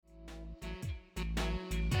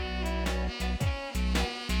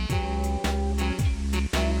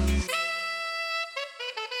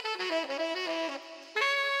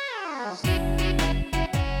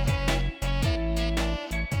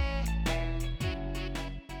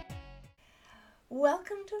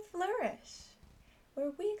Welcome to Flourish,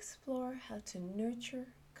 where we explore how to nurture,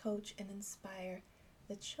 coach, and inspire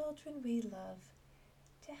the children we love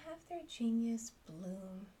to have their genius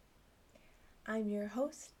bloom. I'm your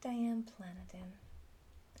host, Diane Planadin.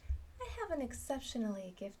 I have an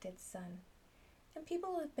exceptionally gifted son, and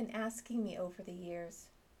people have been asking me over the years,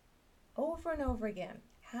 over and over again,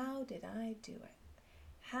 how did I do it?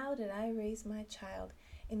 How did I raise my child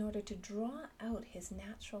in order to draw out his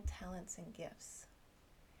natural talents and gifts?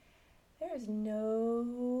 There is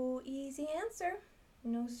no easy answer,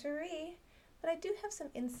 no siree, but I do have some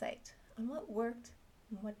insight on what worked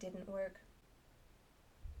and what didn't work.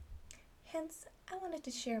 Hence, I wanted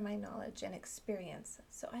to share my knowledge and experience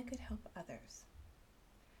so I could help others.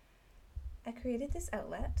 I created this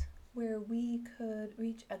outlet where we could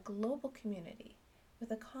reach a global community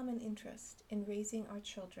with a common interest in raising our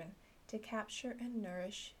children to capture and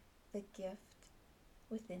nourish the gift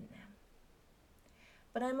within them.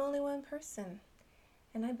 But I'm only one person,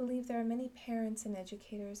 and I believe there are many parents and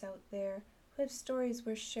educators out there who have stories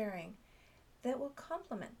worth sharing that will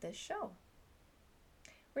complement this show.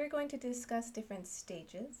 We're going to discuss different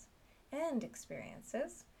stages and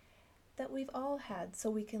experiences that we've all had so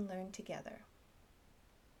we can learn together.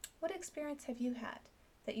 What experience have you had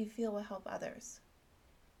that you feel will help others?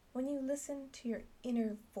 When you listen to your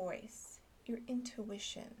inner voice, your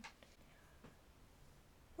intuition,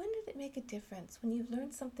 when did it make a difference when you've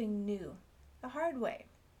learned something new, the hard way,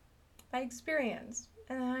 by experience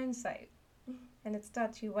and hindsight, and it's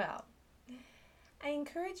taught you well? I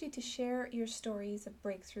encourage you to share your stories of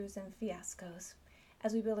breakthroughs and fiascos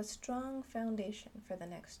as we build a strong foundation for the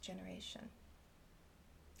next generation.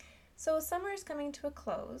 So summer is coming to a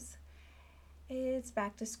close. It's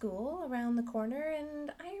back to school around the corner,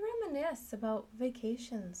 and I reminisce about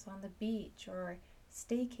vacations on the beach or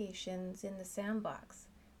staycations in the sandbox,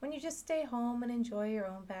 when you just stay home and enjoy your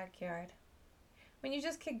own backyard, when you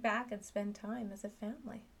just kick back and spend time as a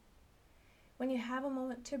family, when you have a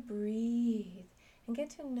moment to breathe and get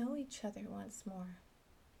to know each other once more.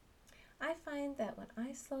 I find that when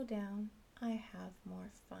I slow down, I have more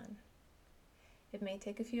fun. It may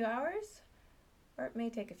take a few hours, or it may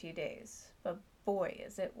take a few days, but boy,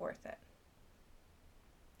 is it worth it.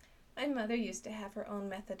 My mother used to have her own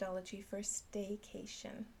methodology for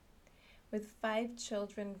staycation. With 5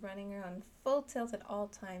 children running around full tilt at all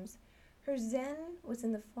times, her zen was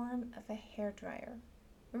in the form of a hairdryer.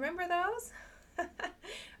 Remember those?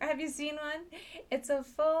 Or have you seen one? It's a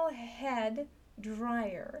full head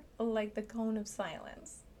dryer, like the cone of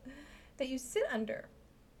silence, that you sit under.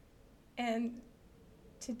 And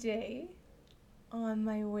today, on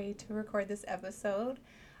my way to record this episode,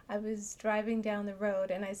 I was driving down the road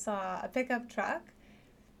and I saw a pickup truck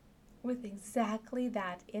with exactly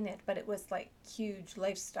that in it, but it was like huge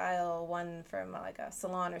lifestyle one from like a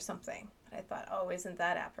salon or something. But I thought, oh, isn't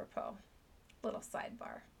that apropos? Little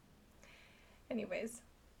sidebar. Anyways,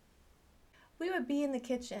 we would be in the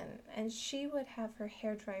kitchen and she would have her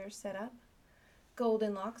hairdryer set up,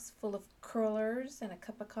 golden locks full of curlers and a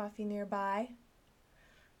cup of coffee nearby.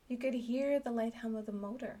 You could hear the light hum of the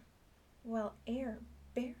motor, while air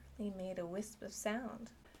barely made a wisp of sound.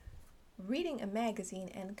 Reading a magazine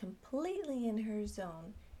and completely in her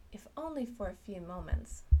zone, if only for a few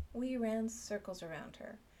moments, we ran circles around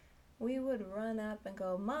her. We would run up and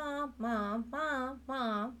go, "Mom, Mom, Mom,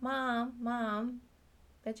 Mom, Mom, Mom."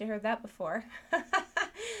 Bet you heard that before.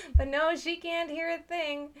 But no, she can't hear a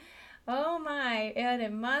thing. Oh my, and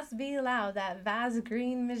it must be loud, that vast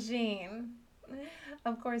green machine.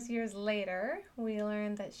 Of course, years later, we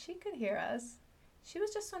learned that she could hear us. She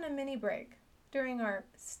was just on a mini break during our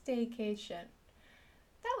staycation.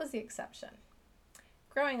 That was the exception.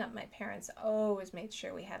 Growing up, my parents always made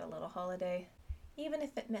sure we had a little holiday, even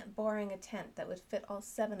if it meant borrowing a tent that would fit all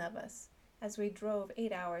 7 of us as we drove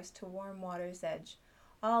 8 hours to warm water's edge,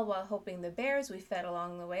 all while hoping the bears we fed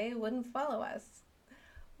along the way wouldn't follow us.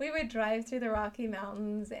 We would drive through the Rocky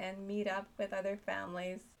Mountains and meet up with other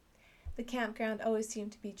families. The campground always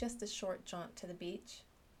seemed to be just a short jaunt to the beach.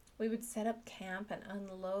 We would set up camp and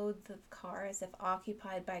unload the car as if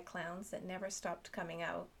occupied by clowns that never stopped coming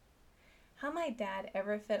out. How my dad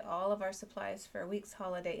ever fit all of our supplies for a week's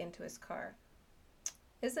holiday into his car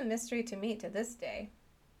is a mystery to me to this day.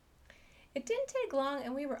 It didn't take long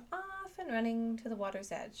and we were off and running to the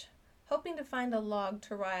water's edge, hoping to find a log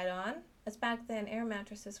to ride on, as back then air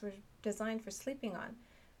mattresses were designed for sleeping on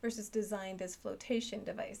versus designed as flotation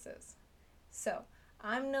devices. So,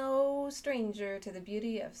 I'm no stranger to the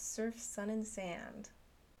beauty of surf, sun, and sand.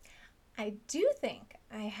 I do think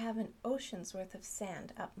I have an ocean's worth of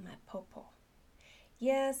sand up my popo.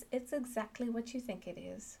 Yes, it's exactly what you think it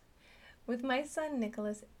is. With my son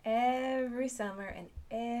Nicholas, every summer and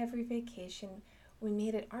every vacation, we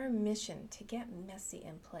made it our mission to get messy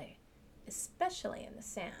and play, especially in the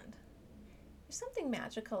sand. There's something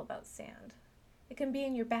magical about sand. It can be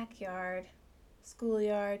in your backyard,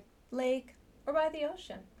 schoolyard, lake, or by the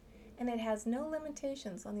ocean, and it has no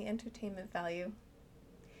limitations on the entertainment value.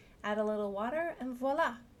 Add a little water and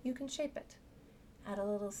voila, you can shape it. Add a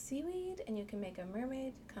little seaweed and you can make a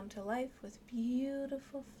mermaid come to life with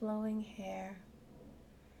beautiful flowing hair.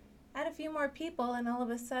 Add a few more people and all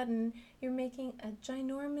of a sudden you're making a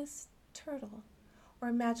ginormous turtle or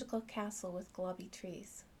a magical castle with globby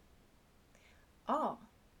trees. All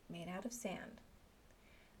made out of sand.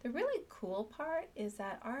 The really cool part is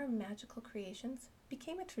that our magical creations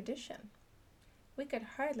became a tradition. We could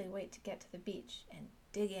hardly wait to get to the beach and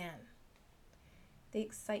dig in. The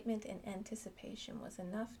excitement and anticipation was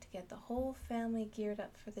enough to get the whole family geared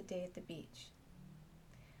up for the day at the beach.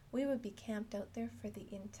 We would be camped out there for the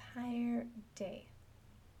entire day.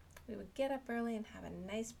 We would get up early and have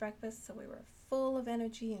a nice breakfast so we were full of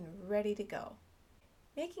energy and ready to go.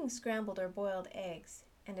 Making scrambled or boiled eggs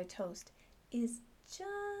and a toast is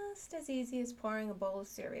just as easy as pouring a bowl of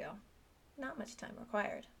cereal. Not much time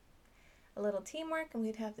required. A little teamwork and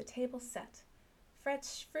we'd have the table set.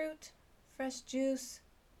 Fresh fruit, fresh juice,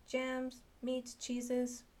 jams, meats,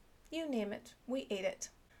 cheeses, you name it, we ate it.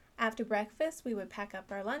 After breakfast, we would pack up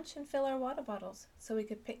our lunch and fill our water bottles so we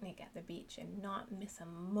could picnic at the beach and not miss a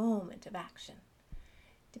moment of action.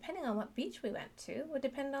 Depending on what beach we went to would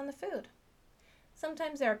depend on the food.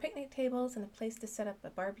 Sometimes there are picnic tables and a place to set up a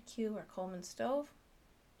barbecue or Coleman stove.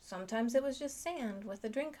 Sometimes it was just sand with a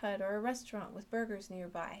drink hut or a restaurant with burgers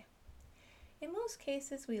nearby. In most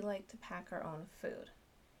cases, we liked to pack our own food.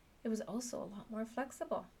 It was also a lot more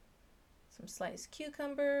flexible. Some sliced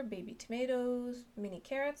cucumber, baby tomatoes, mini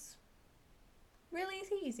carrots. Really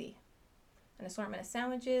easy. An assortment of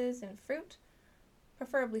sandwiches and fruit,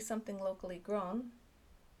 preferably something locally grown.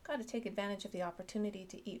 Got to take advantage of the opportunity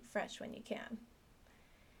to eat fresh when you can.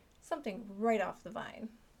 Something right off the vine.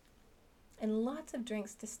 And lots of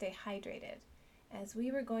drinks to stay hydrated, as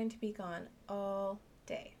we were going to be gone all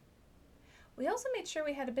day. We also made sure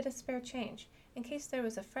we had a bit of spare change in case there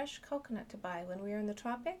was a fresh coconut to buy when we were in the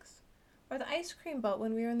tropics, or the ice cream boat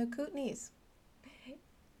when we were in the Kootenays.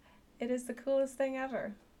 It is the coolest thing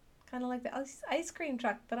ever. Kind of like the ice cream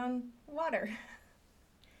truck, but on water.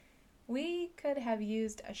 We could have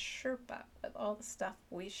used a Sherpa with all the stuff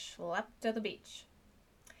we schlepped to the beach.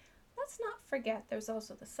 Let's not forget there's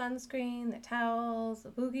also the sunscreen, the towels, the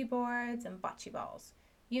boogie boards, and bocce balls.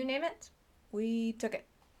 You name it, we took it.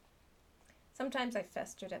 Sometimes I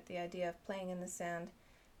festered at the idea of playing in the sand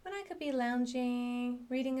when I could be lounging,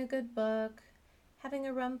 reading a good book, having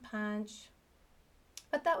a rum punch.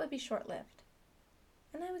 But that would be short-lived.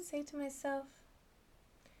 And I would say to myself,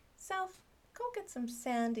 "Self, go get some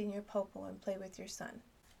sand in your popo and play with your son."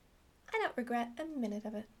 I don't regret a minute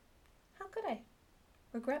of it. How could I?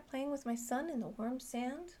 Regret playing with my son in the warm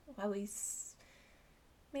sand while we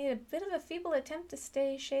made a bit of a feeble attempt to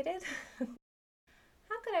stay shaded?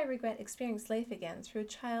 How could I regret experiencing life again through a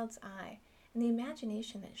child's eye and the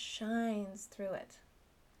imagination that shines through it?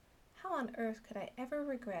 How on earth could I ever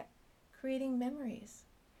regret creating memories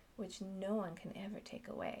which no one can ever take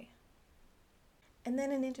away? And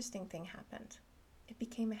then an interesting thing happened. It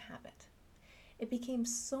became a habit. It became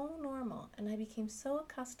so normal, and I became so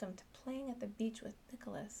accustomed to playing at the beach with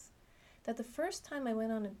Nicholas that the first time I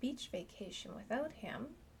went on a beach vacation without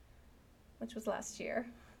him, which was last year,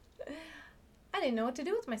 I didn't know what to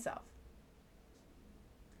do with myself.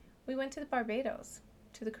 We went to the Barbados,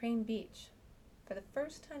 to the Crane Beach, for the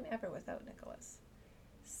first time ever without Nicholas.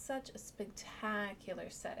 Such a spectacular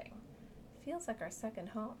setting. Feels like our second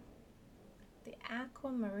home. The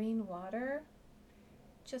aquamarine water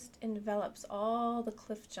just envelops all the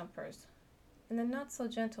cliff jumpers, and the not so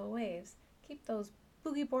gentle waves keep those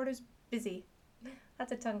boogie boarders busy.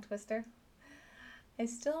 That's a tongue twister. I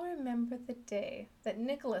still remember the day that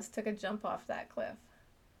Nicholas took a jump off that cliff.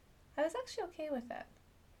 I was actually okay with it.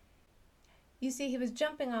 You see, he was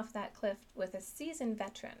jumping off that cliff with a seasoned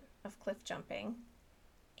veteran of cliff jumping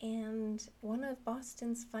and one of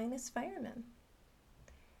Boston's finest firemen.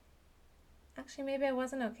 Actually, maybe I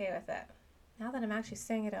wasn't okay with it. Now that I'm actually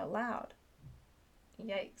saying it out loud.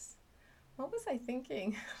 Yikes. What was I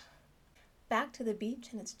thinking? Back to the beach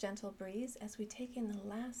and its gentle breeze as we take in the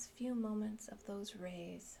last few moments of those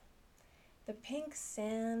rays. The pink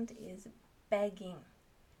sand is begging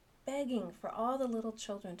for all the little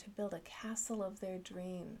children to build a castle of their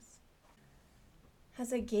dreams.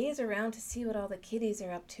 As I gaze around to see what all the kiddies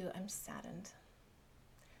are up to, I'm saddened.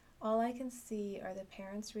 All I can see are the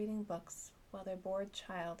parents reading books while their bored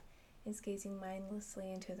child is gazing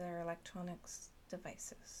mindlessly into their electronics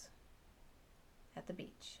devices at the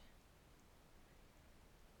beach.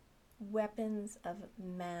 Weapons of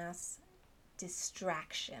mass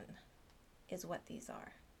distraction is what these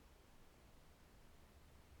are.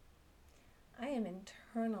 I am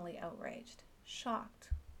internally outraged, shocked,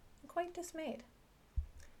 and quite dismayed.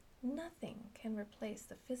 Nothing can replace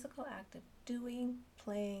the physical act of doing,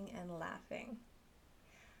 playing, and laughing.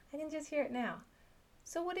 I can just hear it now.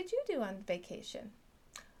 So what did you do on vacation?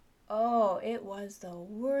 Oh, it was the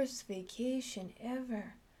worst vacation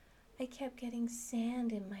ever. I kept getting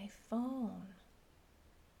sand in my phone.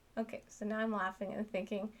 Okay, so now I'm laughing and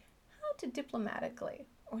thinking how to diplomatically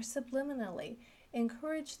or subliminally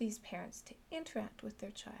encourage these parents to interact with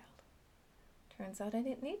their child. Turns out I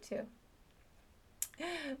didn't need to.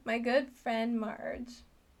 My good friend Marge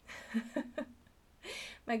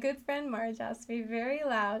asked me very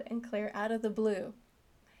loud and clear out of the blue,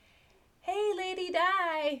 "Hey, Lady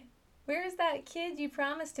Di, where's that kid you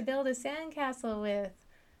promised to build a sandcastle with?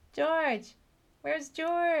 George, where's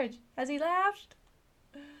George? Has he left?"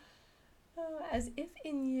 Oh, as if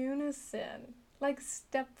in unison, like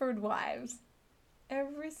Stepford Wives.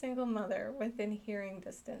 Every single mother within hearing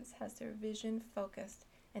distance has their vision focused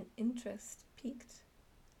and interest piqued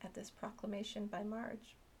at this proclamation by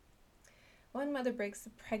Marge. One mother breaks the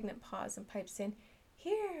pregnant pause and pipes in,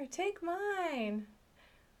 "Here, take mine."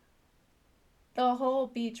 The whole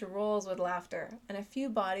beach rolls with laughter, and a few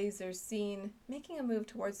bodies are seen making a move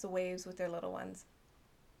towards the waves with their little ones.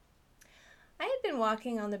 I had been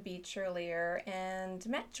walking on the beach earlier and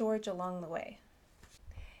met George along the way.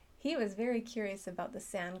 He was very curious about the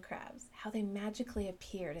sand crabs, how they magically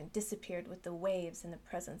appeared and disappeared with the waves in the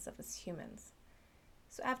presence of us humans.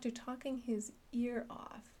 So after talking his ear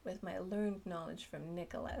off with my learned knowledge from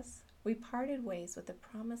Nicholas, we parted ways with the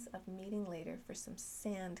promise of meeting later for some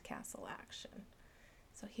sand castle action.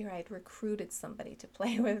 So here I'd recruited somebody to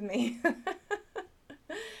play with me.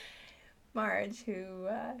 Marge, who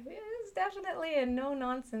is definitely a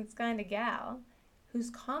no-nonsense kind of gal, whose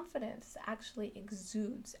confidence actually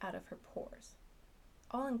exudes out of her pores,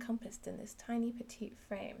 all encompassed in this tiny petite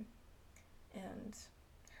frame, and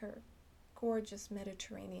her gorgeous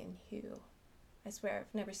Mediterranean hue. I swear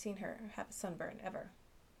I've never seen her have a sunburn, ever.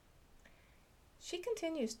 She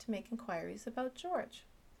continues to make inquiries about George.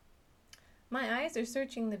 My eyes are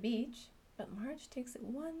searching the beach, but Marge takes it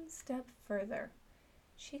one step further.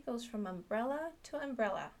 She goes from umbrella to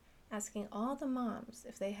umbrella, asking all the moms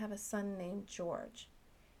if they have a son named George.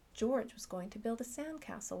 George was going to build a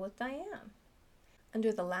sandcastle with Diane.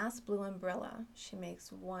 Under the last blue umbrella, she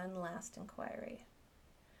makes one last inquiry.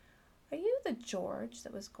 "Are you the George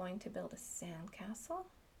that was going to build a sandcastle?"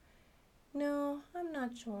 "No, I'm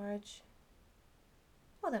not George."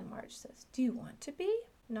 Well then, Marge says, "Do you want to be?"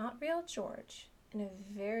 Not real George, in a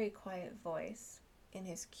very quiet voice, in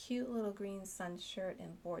his cute little green sun shirt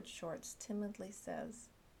and board shorts, timidly says,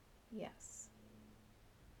 "Yes."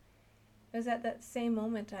 It was at that same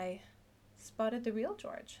moment I spotted the real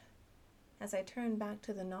George. As I turned back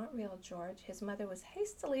to the not real George, his mother was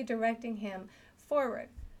hastily directing him forward.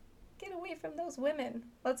 "Get away from those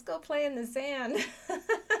women. Let's go play in the sand."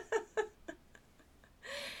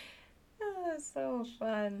 Oh, so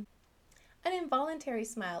fun. An involuntary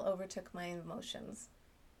smile overtook my emotions.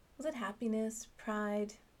 Was it happiness,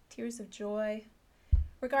 pride, tears of joy?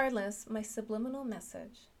 Regardless, my subliminal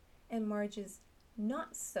message and Marge's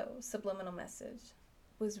not so subliminal message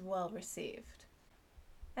was well received.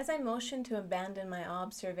 As I motioned to abandon my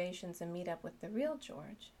observations and meet up with the real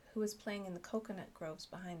George, who was playing in the coconut groves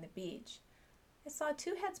behind the beach, I saw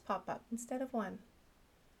two heads pop up instead of one.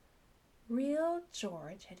 Real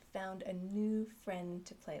George had found a new friend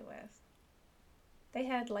to play with. They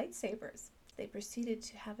had lightsabers. They proceeded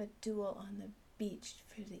to have a duel on the beach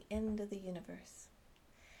for the end of the universe.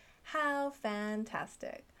 How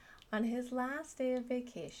fantastic! On his last day of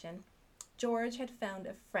vacation, George had found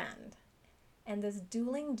a friend, and this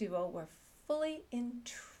dueling duo were fully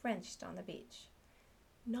entrenched on the beach.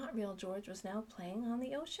 Not real George was now playing on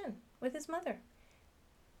the ocean with his mother.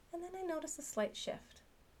 And then I noticed a slight shift.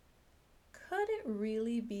 Could it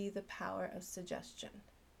really be the power of suggestion?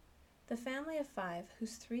 The family of 5,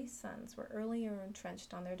 whose 3 sons were earlier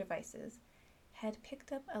entrenched on their devices, had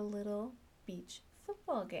picked up a little beach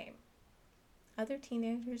football game. Other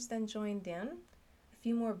teenagers then joined in, a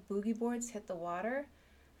few more boogie boards hit the water,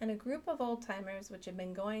 and a group of old-timers which had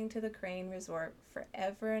been going to the Crane Resort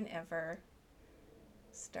forever and ever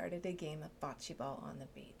started a game of bocce ball on the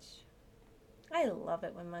beach. I love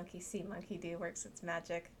it when Monkey See, Monkey Do works its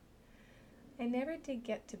magic. I never did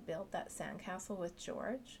get to build that sandcastle with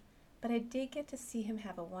George, but I did get to see him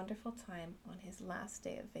have a wonderful time on his last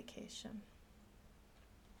day of vacation.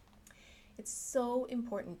 It's so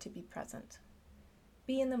important to be present.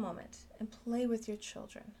 Be in the moment and play with your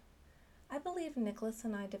children. I believe Nicholas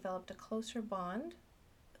and I developed a closer bond,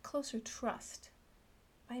 a closer trust,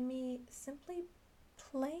 by me simply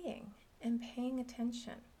playing and paying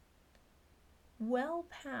attention. Well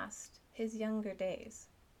past his younger days,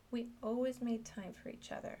 we always made time for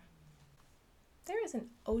each other. There is an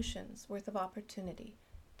ocean's worth of opportunity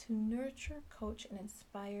to nurture, coach, and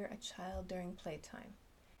inspire a child during playtime.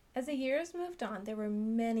 As the years moved on, there were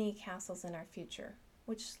many castles in our future,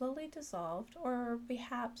 which slowly dissolved or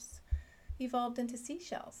perhaps evolved into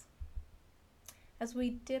seashells. As we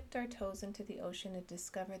dipped our toes into the ocean and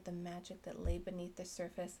discovered the magic that lay beneath the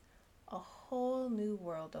surface, a whole new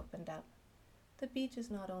world opened up. The beach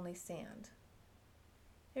is not only sand.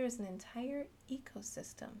 There is an entire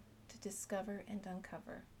ecosystem to discover and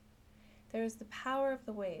uncover. There is the power of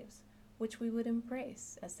the waves, which we would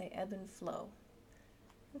embrace as they ebb and flow,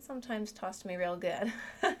 and sometimes tossed me real good.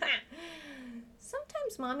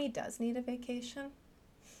 Sometimes mommy does need a vacation.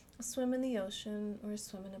 A swim in the ocean or a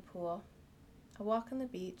swim in a pool. A walk on the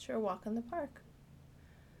beach or a walk in the park.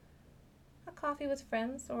 A coffee with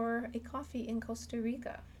friends or a coffee in Costa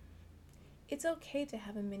Rica. It's okay to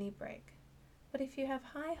have a mini break, but if you have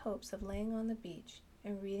high hopes of laying on the beach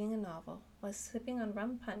and reading a novel while sipping on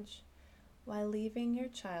rum punch, while leaving your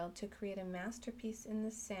child to create a masterpiece in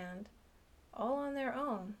the sand, all on their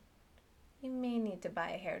own, you may need to buy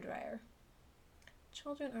a hairdryer.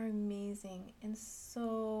 Children are amazing and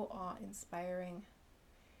so awe-inspiring.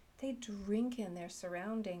 They drink in their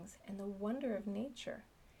surroundings and the wonder of nature,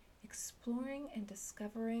 exploring and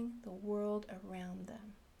discovering the world around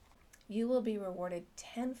them. You will be rewarded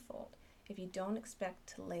tenfold if you don't expect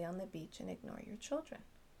to lay on the beach and ignore your children.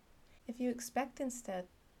 If you expect instead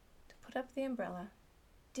to put up the umbrella,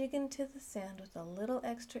 dig into the sand with a little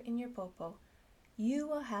extra in your popo, you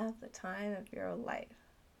will have the time of your life.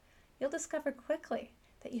 You'll discover quickly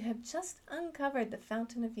that you have just uncovered the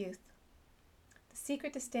fountain of youth. The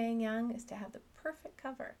secret to staying young is to have the perfect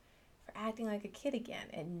cover for acting like a kid again,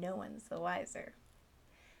 and no one's the wiser.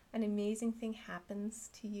 An amazing thing happens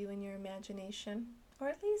to you in your imagination, or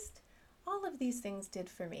at least all of these things did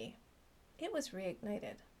for me. It was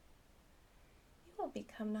reignited. You will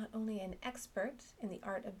become not only an expert in the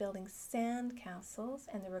art of building sand castles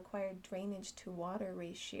and the required drainage to water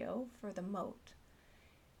ratio for the moat,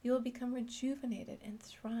 you will become rejuvenated and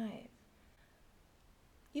thrive.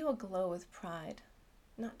 You will glow with pride,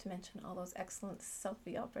 not to mention all those excellent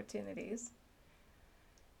selfie opportunities.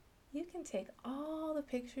 You can take all the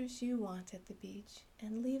pictures you want at the beach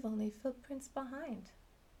and leave only footprints behind.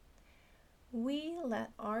 We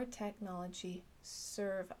let our technology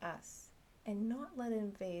serve us and not let it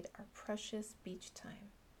invade our precious beach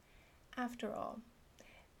time. After all,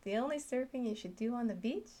 the only surfing you should do on the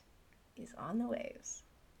beach is on the waves.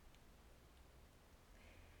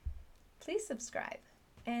 Please subscribe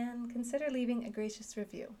and consider leaving a gracious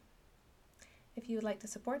review. If you would like to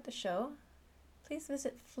support the show, please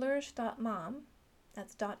visit flourish.mom,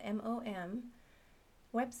 that's .mom,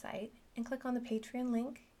 website, and click on the Patreon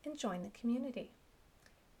link and join the community.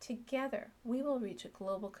 Together, we will reach a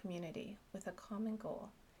global community with a common goal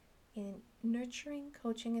in nurturing,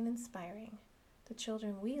 coaching, and inspiring the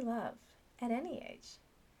children we love at any age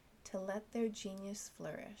to let their genius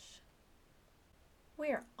flourish. We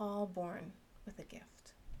are all born with a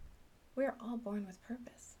gift. We are all born with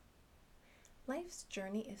purpose. Life's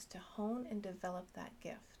journey is to hone and develop that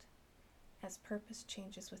gift as purpose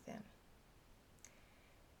changes within.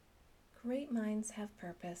 Great minds have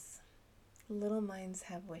purpose. Little minds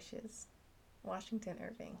have wishes. Washington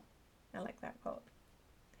Irving. I like that quote.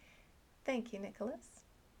 Thank you, Nicholas,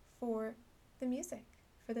 for the music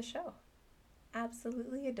for the show.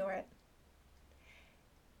 Absolutely adore it.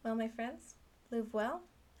 Well, my friends, live well,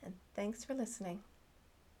 and thanks for listening.